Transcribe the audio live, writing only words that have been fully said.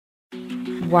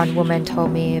One woman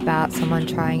told me about someone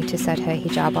trying to set her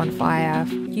hijab on fire.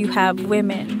 You have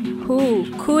women who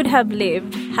could have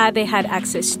lived had they had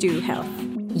access to health.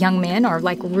 Young men are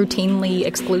routinely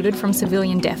excluded from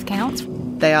civilian death counts.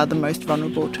 They are the most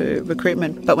vulnerable to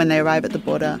recruitment, but when they arrive at the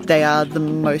border, they are the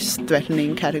most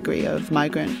threatening category of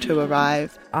migrant to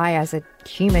arrive. I, as a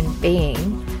human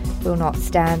being, will not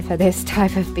stand for this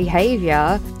type of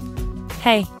behaviour.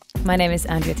 Hey, my name is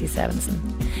Andrea T. Stevenson,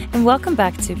 and welcome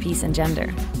back to Peace and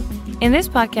Gender. In this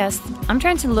podcast, I'm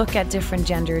trying to look at different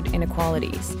gendered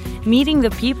inequalities, meeting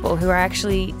the people who are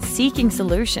actually seeking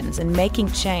solutions and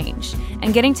making change,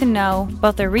 and getting to know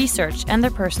both their research and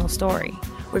their personal story.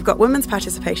 We've got women's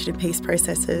participation in peace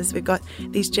processes. We've got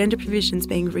these gender provisions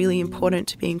being really important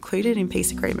to be included in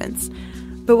peace agreements.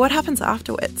 But what happens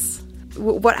afterwards?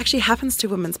 What actually happens to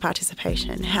women's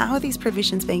participation? How are these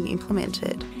provisions being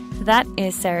implemented? That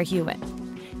is Sarah Hewitt.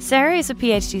 Sarah is a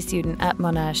PhD student at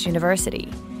Monash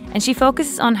University, and she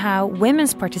focuses on how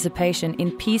women's participation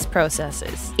in peace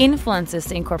processes influences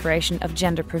the incorporation of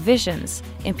gender provisions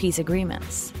in peace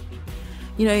agreements.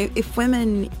 You know, if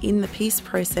women in the peace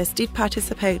process did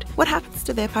participate, what happens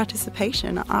to their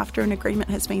participation after an agreement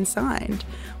has been signed?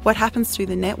 What happens to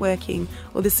the networking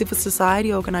or the civil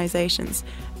society organisations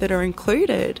that are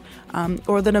included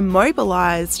or that are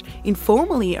mobilised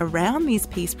informally around these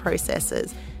peace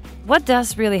processes? What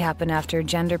does really happen after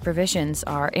gender provisions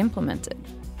are implemented?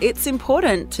 It's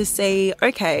important to see,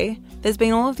 okay, there's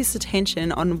been all of this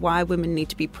attention on why women need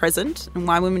to be present and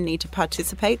why women need to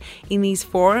participate in these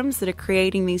forums that are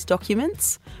creating these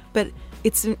documents. But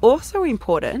it's also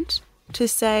important to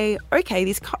say, okay,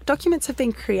 these documents have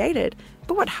been created,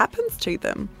 but what happens to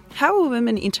them? How are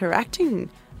women interacting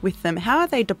with them? How are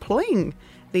they deploying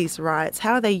these rights?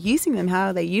 How are they using them? How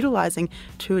are they utilising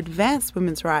to advance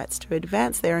women's rights, to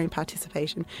advance their own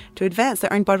participation, to advance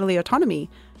their own bodily autonomy?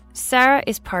 Sarah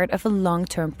is part of a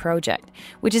long-term project,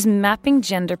 which is mapping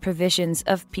gender provisions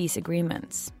of peace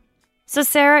agreements. So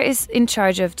Sarah is in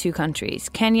charge of two countries,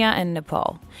 Kenya and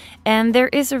Nepal, and there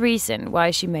is a reason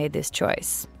why she made this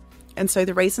choice. And so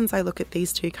the reasons I look at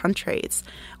these two countries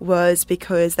was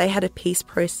because they had a peace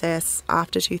process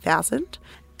after 2000,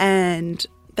 and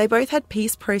they both had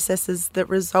peace processes that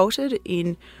resulted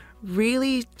in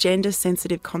really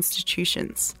gender-sensitive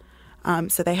constitutions.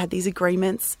 So they had these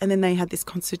agreements and then they had this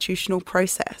constitutional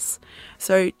process.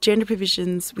 So gender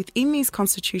provisions within these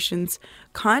constitutions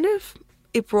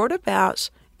it brought about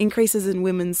increases in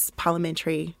women's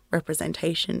parliamentary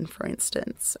representation, for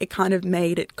instance. It kind of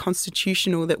made it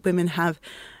constitutional that women have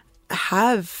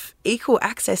equal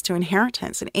access to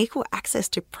inheritance and equal access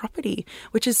to property,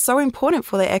 which is so important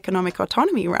for their economic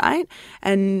autonomy, right?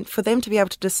 And for them to be able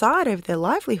to decide over their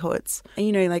livelihoods. And,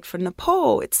 you know, like for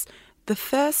Nepal, it's the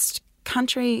first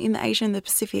country in the Asia and the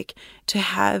Pacific to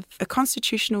have a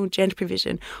constitutional gender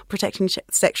provision protecting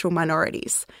sexual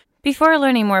minorities. Before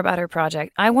learning more about her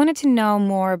project, I wanted to know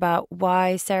more about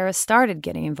why Sarah started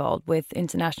getting involved with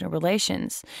international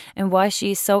relations and why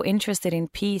she's so interested in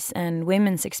peace and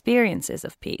women's experiences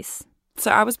of peace.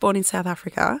 So I was born in South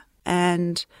Africa,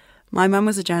 and my mum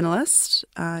was a journalist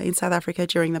in South Africa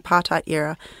during the apartheid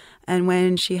era. And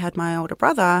when she had my older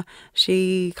brother,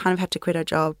 she kind of had to quit her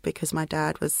job because my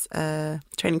dad was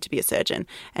training to be a surgeon,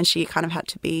 and she kind of had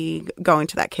to be going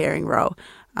to that caring role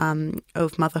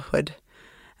of motherhood.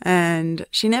 And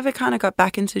she never kind of got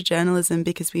back into journalism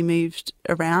because we moved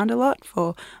around a lot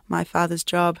for my father's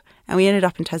job, and we ended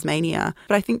up in Tasmania.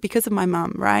 But I think because of my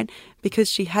mum, right, because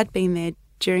she had been there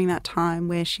during that time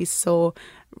where she saw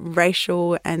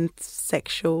racial and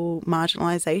sexual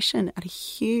marginalisation at a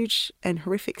huge and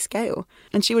horrific scale.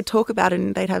 And she would talk about it,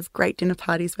 and they'd have great dinner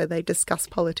parties where they discuss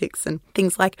politics and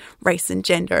things like race and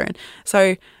gender. And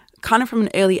so kind of from an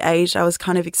early age, I was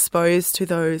kind of exposed to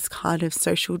those kind of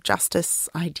social justice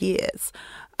ideas,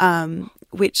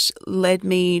 which led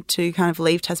me to kind of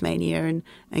leave Tasmania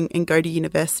and go to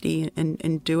university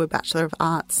and do a Bachelor of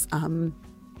Arts,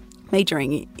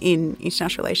 majoring in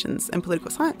international relations and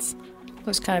political science. It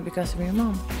was kind of because of your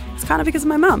mum. It's kind of because of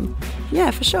my mum.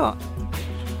 Yeah, for sure.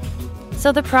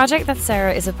 So the project that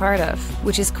Sarah is a part of,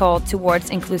 which is called Towards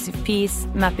Inclusive Peace,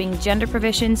 Mapping Gender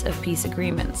Provisions of Peace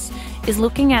Agreements, is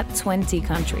looking at 20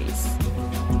 countries.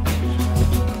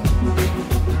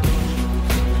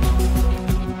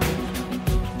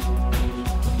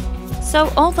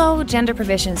 So although gender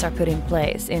provisions are put in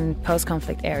place in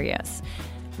post-conflict areas,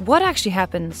 what actually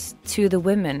happens to the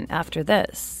women after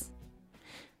this?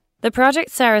 The project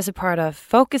Sarah is a part of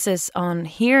focuses on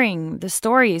hearing the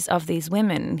stories of these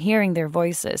women, hearing their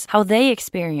voices, how they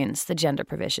experience the gender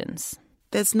provisions.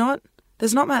 There's not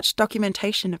much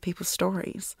documentation of people's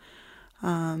stories.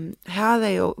 how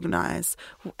they organise,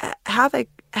 how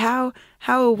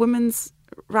a women's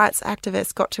rights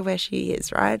activist got to where she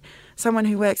is, right? Someone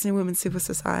who works in women's civil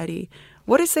society.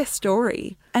 What is their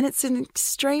story? And it's an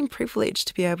extreme privilege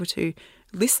to be able to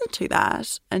listen to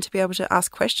that and to be able to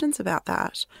ask questions about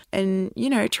that and, you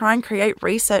know, try and create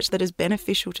research that is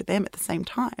beneficial to them at the same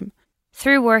time.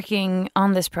 Through working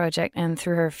on this project and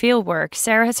through her fieldwork,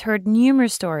 Sarah has heard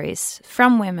numerous stories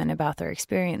from women about their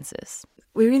experiences.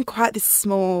 We were in quite this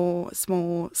small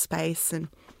space, and,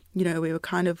 you know, we were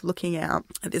kind of looking out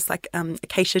at this like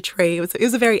acacia tree. It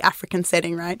was a very African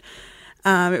setting, right?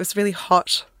 It was really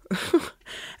hot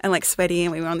and like sweaty,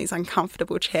 and we were on these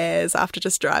uncomfortable chairs after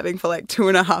just driving for like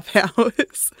 2.5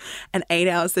 hours and 8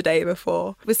 hours the day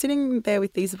before. We're sitting there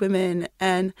with these women,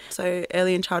 and so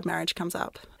early in child marriage comes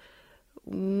up.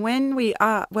 When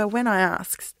I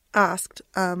asked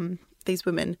these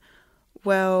women,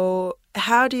 well,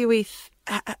 how do we,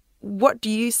 what do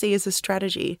you see as a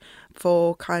strategy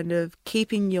for kind of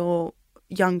keeping your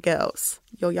young girls,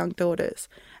 your young daughters,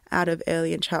 out of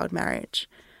early and child marriage?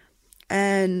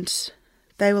 And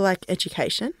they were like,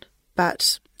 education,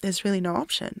 but there's really no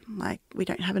option. Like, we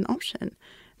don't have an option.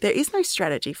 There is no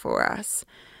strategy for us.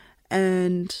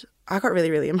 And I got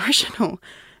really, really emotional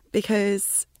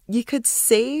because you could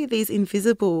see these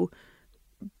invisible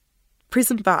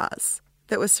prison bars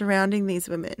that were surrounding these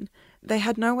women. They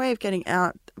had no way of getting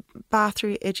out, bar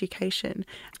through education.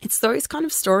 It's those kind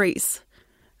of stories,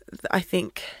 I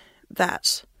think,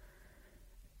 that,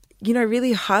 you know,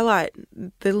 really highlight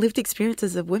the lived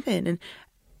experiences of women, and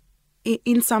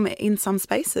in some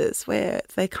spaces where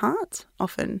they can't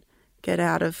often get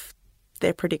out of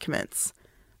their predicaments.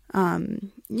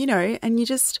 You know, and you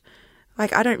just,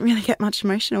 like, I don't really get much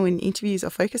emotional in interviews or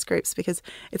focus groups because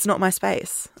it's not my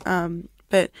space.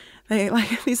 But they, like,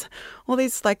 all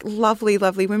these like lovely,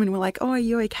 lovely women were like, "Oh, are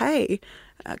you okay?"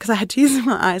 Because I had tears in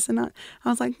my eyes, and I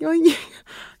was like, "Oh,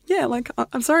 yeah, like,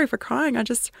 I'm sorry for crying.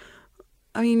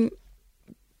 I mean,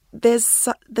 there's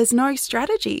no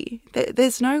strategy.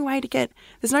 There's no way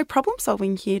there's no problem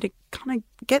solving here to kind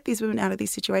of get these women out of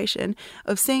this situation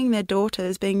of seeing their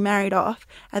daughters being married off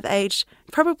at the age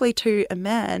probably to a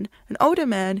man, an older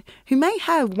man who may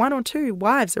have 1 or 2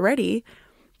 wives already,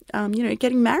 you know,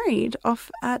 getting married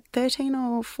off at 13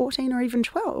 or 14 or even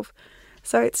 12.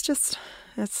 So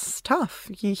it's tough.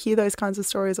 You hear those kinds of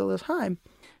stories all the time.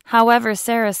 However,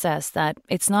 Sarah says that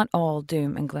it's not all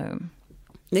doom and gloom.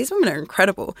 These women are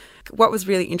incredible. What was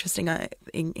really interesting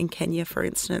in Kenya, for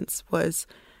instance, was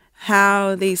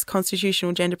how these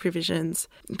constitutional gender provisions,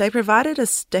 they provided a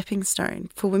stepping stone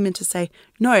for women to say,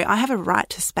 no, I have a right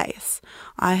to space.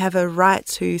 I have a right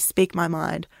to speak my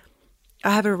mind.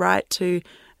 I have a right to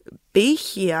be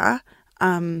here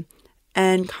and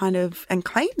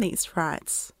claim these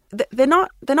rights. They're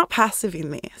not passive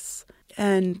in this.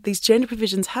 And these gender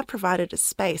provisions have provided a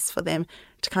space for them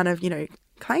to kind of, you know,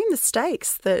 claim the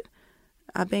stakes that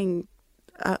are being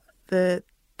the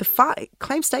fight,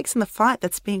 claim stakes in the fight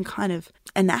that's being kind of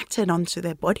enacted onto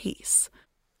their bodies.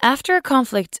 After a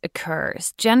conflict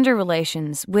occurs, gender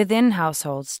relations within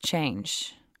households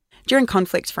change. During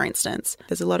conflict, for instance,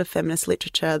 there's a lot of feminist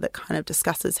literature that kind of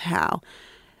discusses how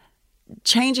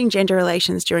changing gender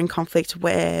relations during conflict,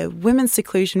 where women's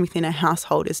seclusion within a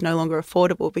household is no longer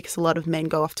affordable because a lot of men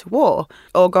go off to war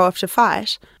or go off to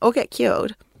fight or get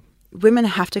killed, women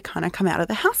have to kind of come out of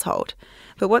the household.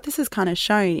 But what this has kind of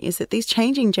shown is that these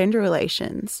changing gender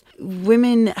relations,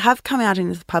 women have come out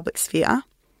into the public sphere,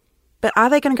 but are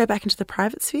they going to go back into the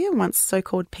private sphere once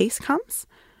so-called peace comes?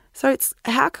 So it's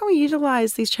how can we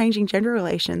utilise these changing gender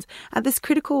relations at this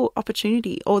critical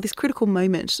opportunity or this critical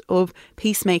moment of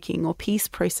peacemaking or peace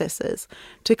processes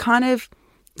to kind of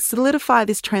solidify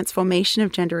this transformation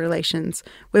of gender relations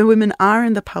where women are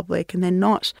in the public and they're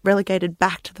not relegated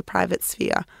back to the private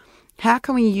sphere? How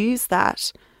can we use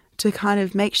that to kind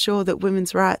of make sure that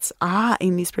women's rights are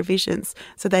in these provisions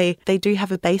so they do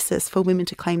have a basis for women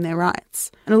to claim their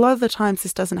rights? And a lot of the times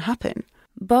this doesn't happen.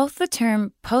 Both the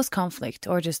term post-conflict,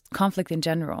 or just conflict in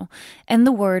general, and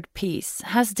the word peace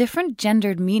has different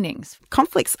gendered meanings.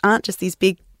 Conflicts aren't just these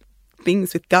big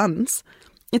things with guns.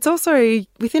 It's also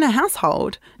within a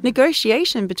household,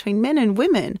 negotiation between men and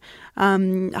women,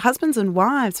 husbands and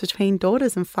wives, between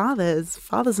daughters and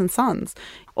fathers and sons.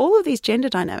 All of these gender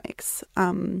dynamics,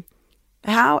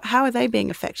 how are they being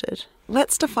affected?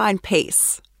 Let's define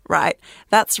peace, right?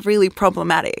 That's really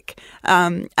problematic.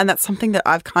 And that's something that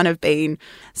I've kind of been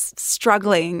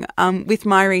struggling with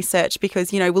my research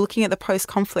because, you know, we're looking at the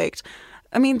post-conflict.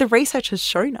 I mean, the research has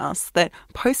shown us that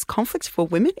post-conflict for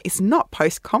women is not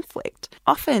post-conflict.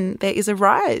 Often there is a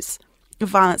rise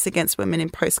violence against women in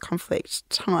post-conflict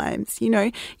times. You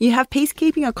know, you have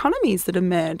peacekeeping economies that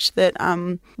emerge that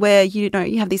where, you know,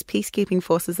 you have these peacekeeping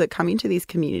forces that come into these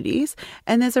communities,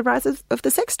 and there's a rise of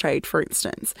the sex trade, for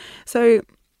instance. So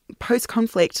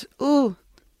post-conflict,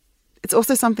 it's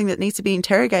also something that needs to be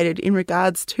interrogated in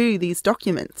regards to these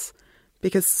documents,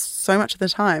 because so much of the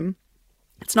time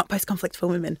it's not post-conflict for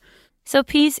women. So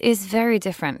peace is very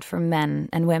different for men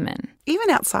and women. Even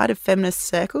outside of feminist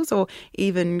circles or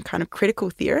even kind of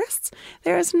critical theorists,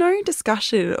 there is no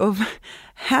discussion of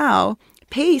how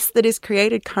peace that is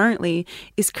created currently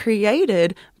is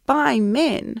created by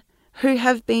men who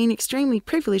have been extremely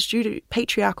privileged due to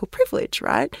patriarchal privilege,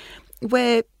 right?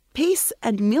 Where peace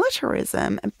and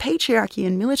militarism and patriarchy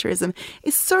and militarism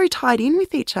is so tied in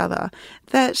with each other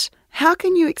that how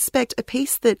can you expect a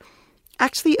peace that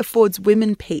actually affords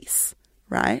women peace,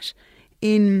 right?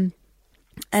 And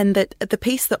that the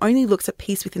peace that only looks at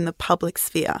peace within the public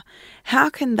sphere, how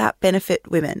can that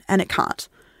benefit women? And it can't,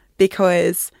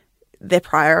 because their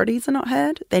priorities are not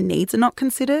heard, their needs are not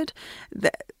considered,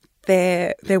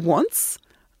 their wants,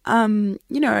 you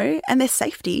know, and their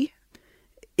safety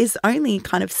is only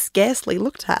kind of scarcely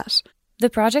looked at. The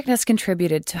project has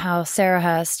contributed to how Sarah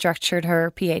has structured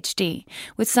her PhD,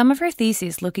 with some of her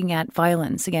theses looking at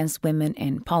violence against women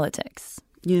in politics.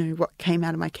 You know, what came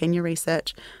out of my Kenya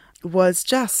research was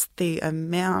just the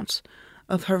amount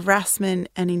of harassment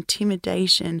and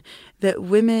intimidation that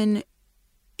women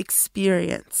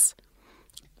experience.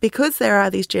 Because there are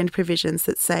these gender provisions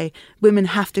that say women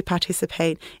have to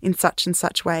participate in such and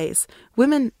such ways,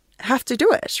 women have to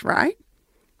do it, right?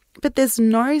 But there's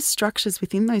no structures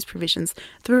within those provisions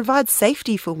to provide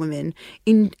safety for women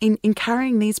in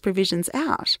carrying these provisions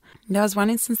out. There was one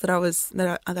instance that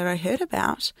I heard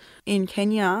about in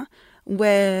Kenya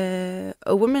where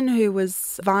a woman who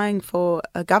was vying for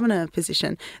a governor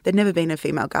position, there'd never been a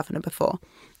female governor before,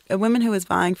 a woman who was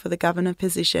vying for the governor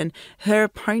position, her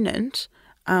opponent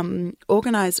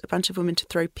organised a bunch of women to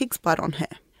throw pig's blood on her.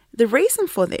 The reason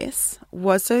for this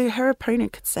was so her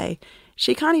opponent could say,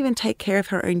 she can't even take care of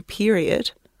her own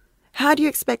period. How do you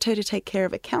expect her to take care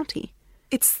of a county?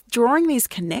 It's drawing these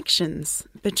connections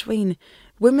between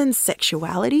women's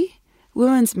sexuality,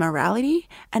 women's morality,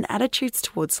 and attitudes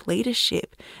towards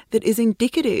leadership that is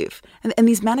indicative. And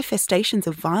these manifestations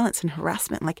of violence and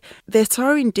harassment, like they're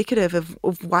so indicative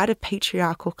of wider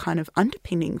patriarchal kind of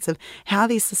underpinnings of how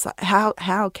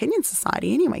how Kenyan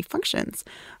society anyway functions.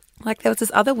 Like there was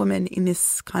this other woman in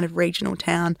this kind of regional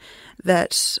town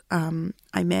that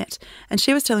I met, and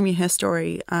she was telling me her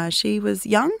story. She was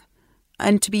young,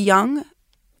 and to be young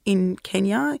in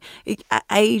Kenya,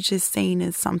 age is seen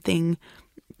as something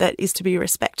that is to be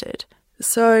respected.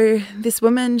 So this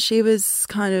woman, she was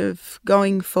kind of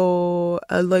going for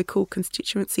a local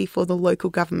constituency for the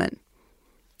local government,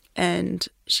 and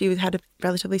she had a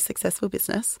relatively successful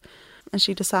business, and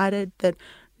she decided that,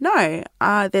 no,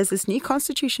 there's this new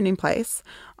constitution in place.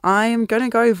 I am going to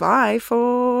go vie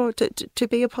to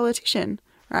be a politician,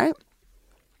 right?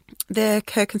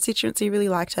 Her constituency really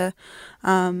liked her,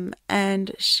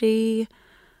 and she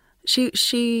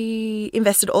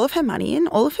invested all of her money in,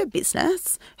 all of her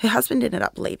business. Her husband ended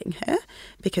up leaving her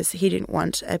because he didn't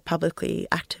want a publicly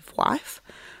active wife,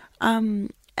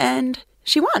 and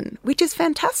she won, which is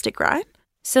fantastic, right?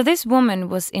 So this woman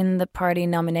was in the party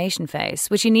nomination phase,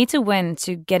 which you need to win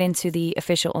to get into the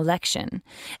official election.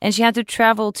 And she had to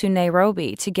travel to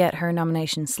Nairobi to get her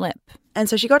nomination slip. And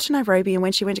so she got to Nairobi, and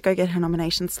when she went to go get her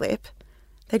nomination slip,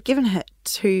 they'd given her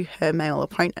to her male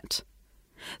opponent.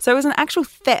 So it was an actual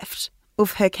theft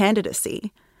of her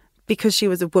candidacy because she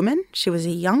was a woman, she was a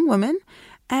young woman,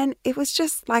 and it was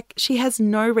just like she has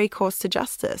no recourse to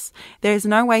justice. There is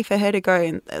no way for her to go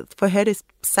and for her to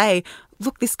say,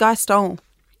 look, this guy stole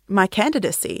my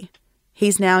candidacy.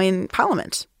 He's now in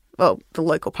Parliament, well, the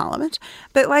local Parliament.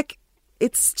 But like,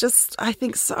 it's just, I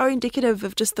think, so indicative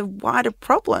of just the wider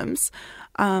problems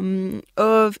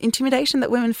of intimidation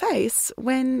that women face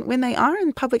when they are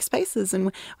in public spaces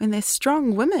and when they're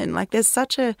strong women. Like, there's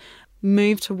such a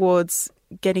move towards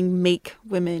getting meek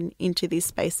women into these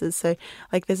spaces. So,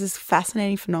 like, there's this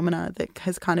fascinating phenomena that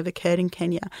has kind of occurred in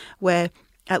Kenya where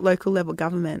at local level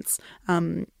governments,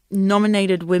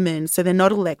 nominated women, so they're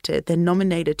not elected, they're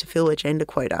nominated to fill a gender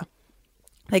quota.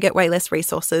 They get way less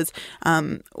resources,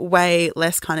 way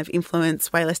less kind of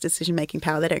influence, way less decision-making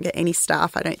power. They don't get any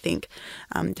staff, I don't think,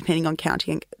 depending on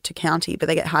county to county, but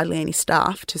they get hardly any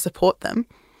staff to support them.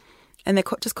 And they're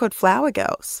just called flower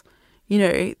girls. You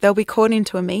know, they'll be called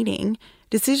into a meeting,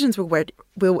 decisions will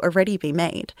already be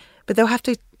made, but they'll have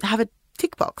to have a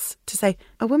tick box to say,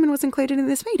 a woman was included in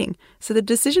this meeting. So the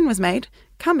decision was made,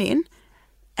 come in,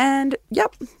 And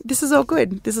yep, this is all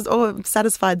good. This is all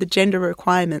satisfied the gender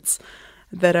requirements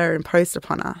that are imposed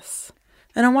upon us.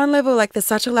 And on one level, like, there's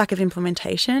such a lack of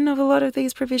implementation of a lot of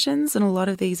these provisions and a lot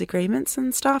of these agreements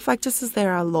and stuff, like, just as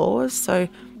there are laws. So,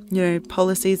 you know,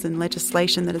 policies and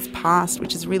legislation that is passed,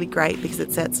 which is really great because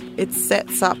it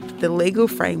sets up the legal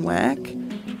framework.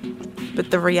 But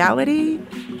the reality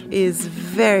is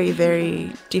very,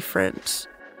 very different.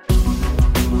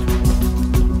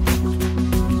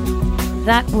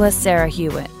 That was Sarah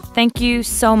Hewitt. Thank you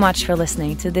so much for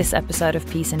listening to this episode of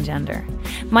Peace and Gender.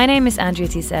 My name is Andrea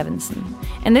Thies Evensen,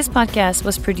 and this podcast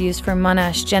was produced for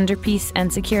Monash Gender, Peace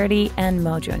and Security and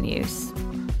Mojo News.